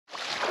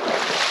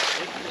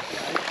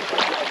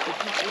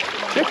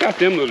Check out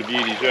them little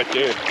beauties right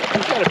there. Isn't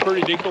that a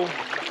pretty decoy?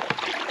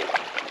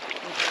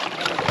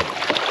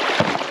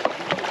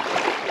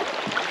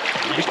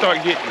 You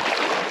start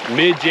getting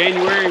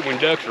mid-January when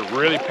ducks are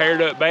really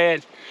paired up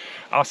bad,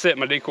 I'll set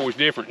my decoys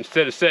different.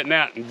 Instead of setting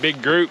out in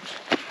big groups,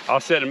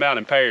 I'll set them out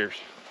in pairs,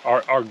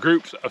 or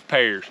groups of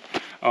pairs.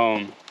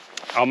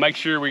 I'll make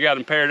sure we got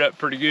them paired up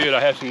pretty good.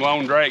 I have some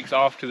lone drakes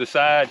off to the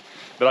side,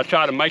 but I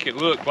try to make it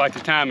look like the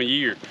time of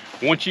year.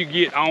 Once you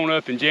get on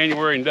up in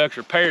January and ducks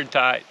are paired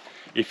tight,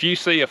 if you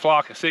see a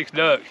flock of 6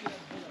 ducks,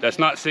 that's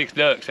not 6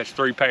 ducks, that's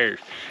 3 pairs.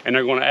 And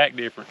they're gonna act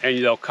different and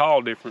they'll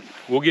call different.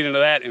 We'll get into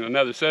that in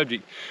another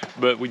subject.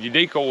 But with your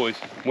decoys,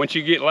 once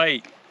you get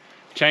late,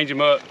 change them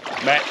up,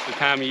 match the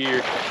time of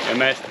year, and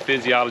match the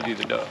physiology of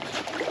the ducks.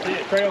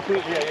 Yeah, trail to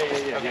it.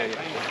 Yeah.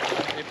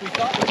 If we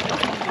thought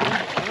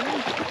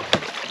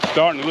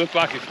starting to look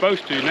like it's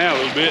supposed to now a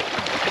little bit.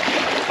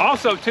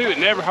 Also too, it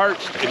never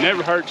hurts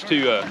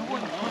to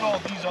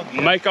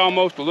make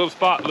almost a little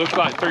spot that looks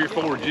like 3 or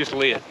 4 just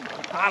lit.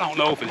 I don't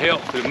know if it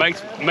helps, but it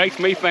makes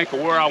me think of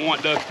where I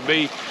want ducks to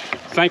be,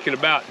 thinking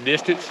about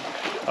distance.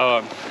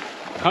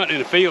 Hunting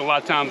in the field, a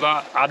lot of times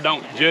I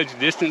don't judge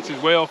distance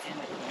as well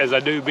as I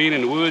do being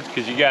in the woods,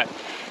 because you got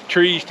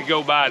trees to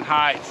go by in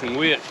heights and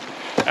widths.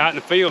 Out in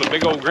the field, a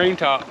big old green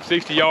top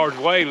 60 yards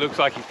away looks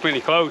like he's plenty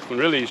close when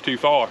really he's too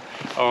far.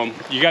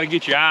 You got to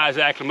get your eyes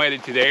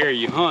acclimated to the area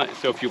you hunt.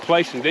 So if you're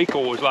placing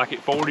decoys like at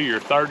 40 or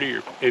 30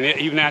 or and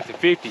even after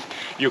 50,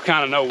 you'll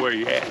kind of know where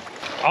you're at.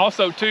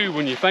 Also too,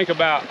 when you think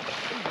about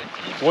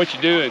what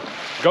you're doing,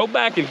 go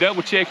back and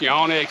double check your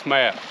onX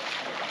map.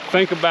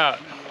 Think about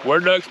where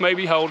ducks may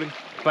be holding,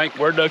 think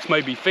where ducks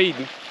may be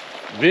feeding.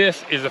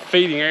 This is a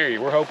feeding area.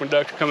 We're hoping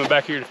ducks are coming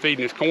back here to feed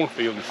in this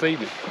cornfield this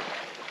evening.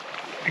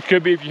 It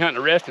could be if you're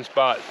hunting a resting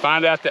spot,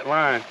 find out that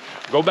line.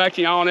 Go back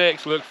to your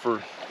onX, look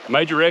for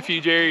major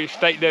refuge areas,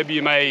 state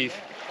WMAs,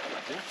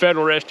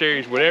 federal rest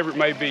areas, whatever it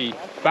may be.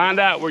 Find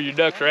out where your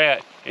ducks are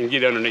at and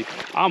get underneath.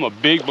 I'm a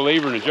big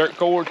believer in a jerk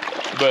cord,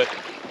 but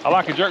I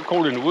like a jerk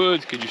cord in the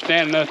woods because you're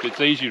standing up,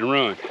 it's easy to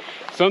run.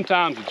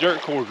 Sometimes the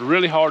jerk cord is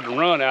really hard to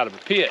run out of a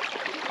pit.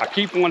 I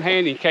keep one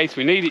handy in case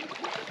we need it,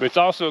 but it's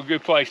also a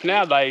good place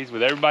nowadays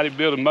with everybody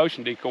building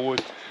motion decoys.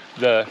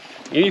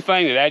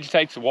 Anything that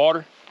agitates the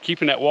water,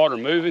 keeping that water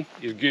moving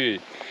is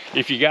good.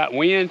 If you got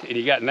wind and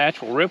you got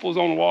natural ripples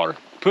on the water,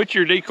 put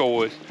your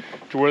decoys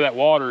to where that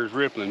water is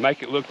rippling,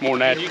 make it look more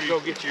natural. You can go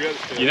get your other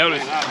stuff. You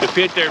notice the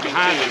pit there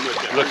behind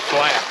them looks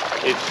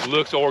flat. It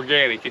looks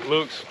organic. It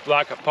looks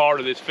like a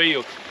part of this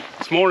field.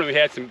 This morning we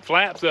had some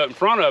flaps up in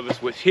front of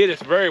us, which hit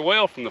us very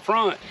well from the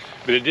front,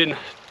 but it didn't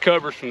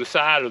cover us from the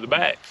side or the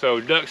back. So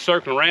ducks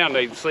circling around,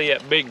 they'd see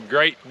that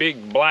great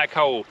big black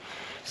hole.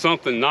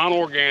 Something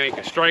non-organic,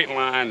 a straight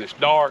line that's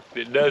dark,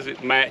 that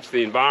doesn't match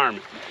the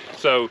environment.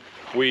 So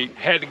we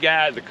had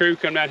the crew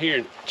come down here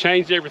and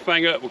changed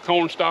everything up with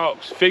corn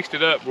stalks, fixed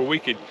it up where we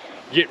could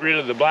get rid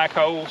of the black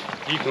holes.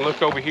 You can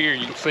look over here,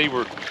 you can see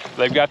where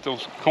they've got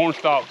those corn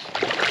stalks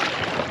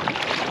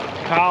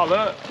piled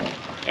up,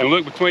 and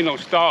look between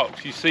those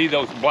stalks, you see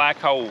those black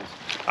holes.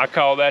 I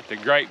call that the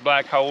great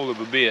black hole of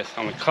abyss.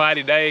 On a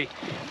cloudy day,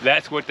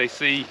 that's what they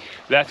see,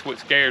 that's what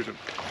scares them.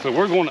 So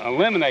we're going to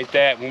eliminate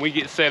that when we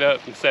get set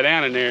up and set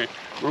down in there.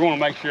 We're going to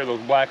make sure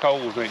those black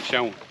holes ain't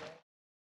showing.